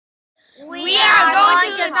We are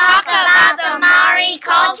going to talk about the Maori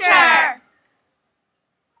culture.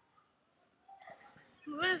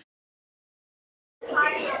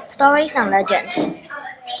 Stories and legends.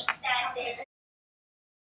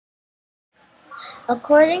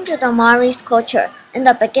 According to the Maori culture, in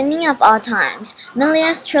the beginning of all times,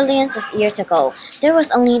 millions, trillions of years ago, there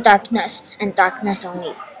was only darkness, and darkness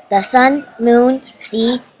only. The sun, moon,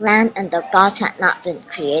 sea, land, and the gods had not been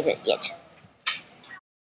created yet.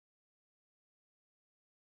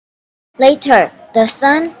 Later, the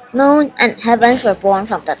sun, moon, and heavens were born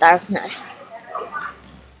from the darkness.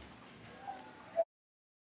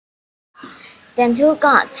 Then two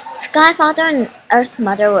gods, Sky Father and Earth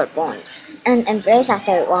Mother, were born, and embraced as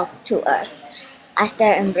they walked to Earth. As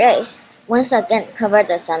their embrace once again covered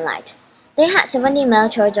the sunlight, they had 70 male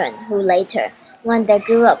children who later, when they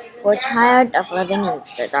grew up, were tired of living in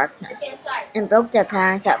the darkness and broke their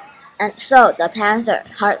parents up, and so the parents were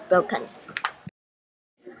heartbroken.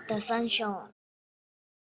 The sun shone.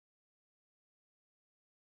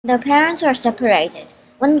 The parents were separated.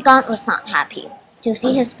 One god was not happy to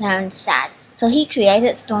see his parents sad, so he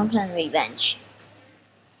created storms and revenge.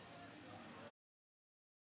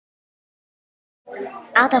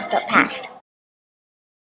 Out of the past.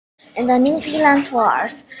 In the New Zealand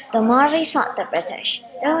Wars, the Maori fought the British.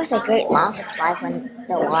 There was a great loss of life when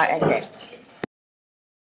the war ended.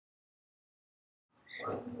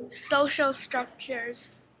 Social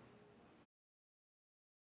structures.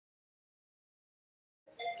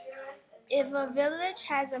 If a village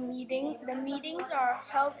has a meeting, the meetings are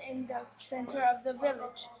held in the center of the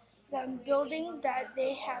village. The buildings that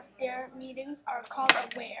they have their meetings are called a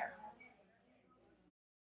ware.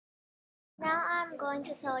 Now I'm going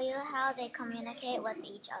to tell you how they communicate with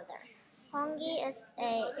each other. Hongi is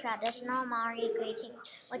a traditional Maori greeting,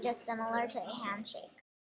 which is similar to a handshake.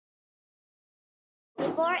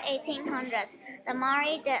 Before 1800s, the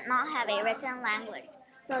Maori did not have a written language,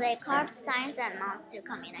 so they carved signs and nods to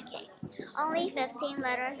communicate. Only 15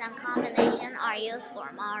 letters and combinations are used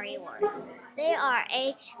for Maori words. They are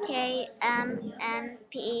H, K, M, N,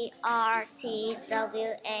 P, R, T, W,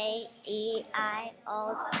 A, E, I,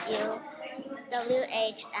 O, U, W,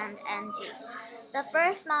 H, and N, G. The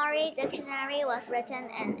first Maori dictionary was written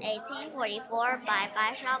in 1844 by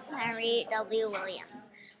Bishop Henry W. Williams.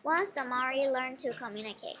 Once the Maori learned to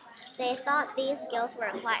communicate, they thought these skills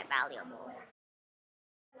were quite valuable.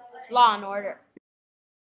 Law and order.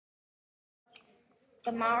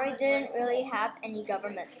 The Maori didn't really have any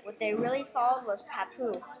government. What they really followed was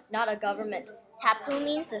tapu, not a government. Tapu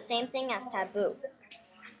means the same thing as taboo.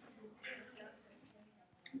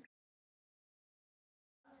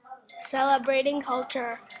 Celebrating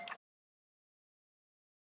culture.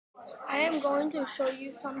 I am going to show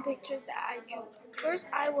you some pictures that I drew. First,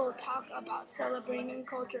 I will talk about celebrating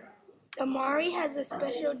culture. The Maori has a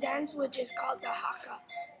special dance which is called the haka.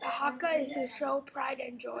 The haka is to show pride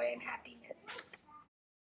and joy and happiness.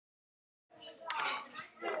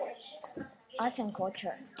 Arts and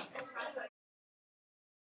culture.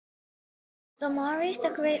 The Maoris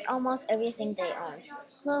decorate almost everything they own.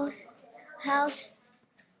 Clothes, house,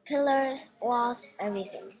 pillars, walls,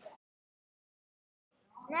 everything.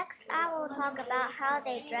 Next, I will talk about how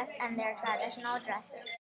they dress and their traditional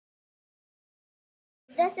dresses.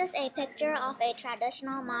 This is a picture of a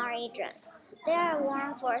traditional Maori dress. They are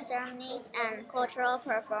worn for ceremonies and cultural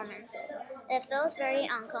performances. It feels very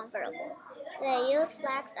uncomfortable. They use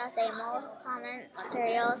flax as a most common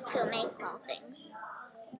materials to make clothing.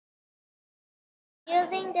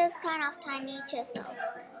 Using this kind of tiny chisels,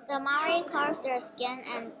 the Maori carve their skin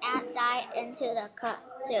and add dye into the cut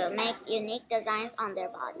to make unique designs on their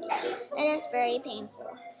bodies. It is very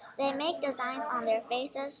painful. They make designs on their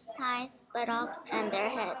faces, thighs, buttocks, and their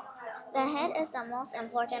head. The head is the most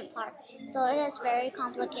important part, so it is very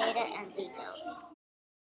complicated and detailed.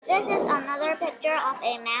 This is another picture of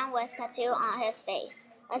a man with tattoo on his face.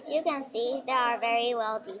 As you can see, they are very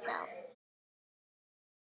well detailed.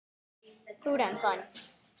 Food and fun.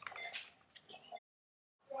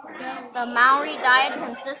 The Maori diet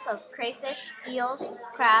consists of crayfish, eels,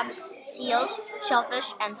 crabs, seals,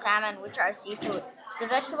 shellfish, and salmon, which are seafood. The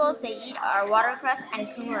vegetables they eat are watercress and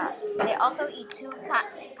kumara. They also eat two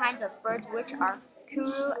kinds of birds, which are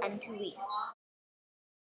kuru and tui.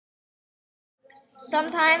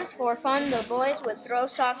 Sometimes, for fun, the boys would throw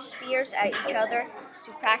soft spears at each other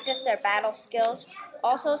to practice their battle skills.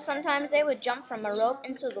 Also, sometimes they would jump from a rope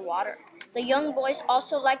into the water. The young boys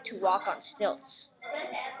also liked to walk on stilts.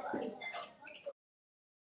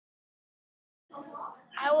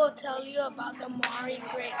 I will tell you about the Maori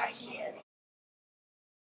great ideas.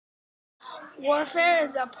 Warfare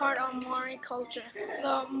is a part of Maori culture.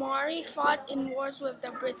 The Maori fought in wars with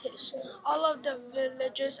the British. All of the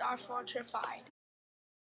villages are fortified.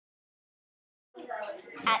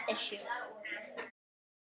 At issue.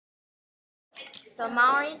 The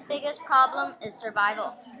Maori's biggest problem is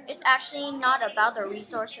survival. It's actually not about the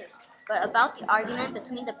resources, but about the argument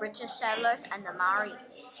between the British settlers and the Maori.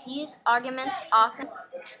 These arguments often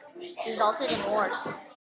resulted in wars.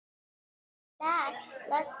 Last,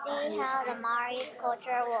 let's see how the Maori's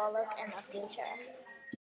culture will look in the future.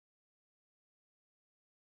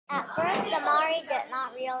 At first, the Maori did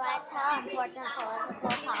not realize how important political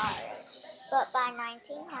power is, but by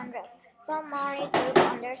 1900s, some Maori groups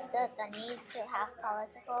understood the need to have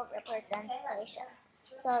political representation,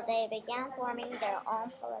 so they began forming their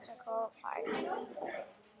own political parties.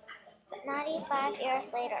 95 years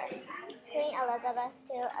later, Queen Elizabeth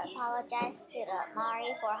II apologized to the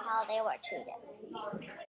Maori for how they were treated.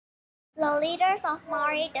 The leaders of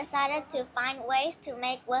Maori decided to find ways to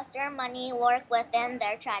make Western money work within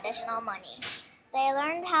their traditional money. They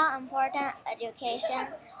learned how important education,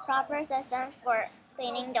 proper systems for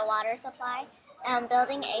cleaning the water supply, and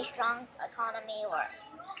building a strong economy were.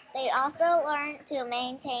 They also learned to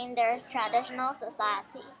maintain their traditional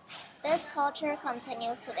society. This culture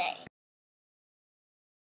continues today.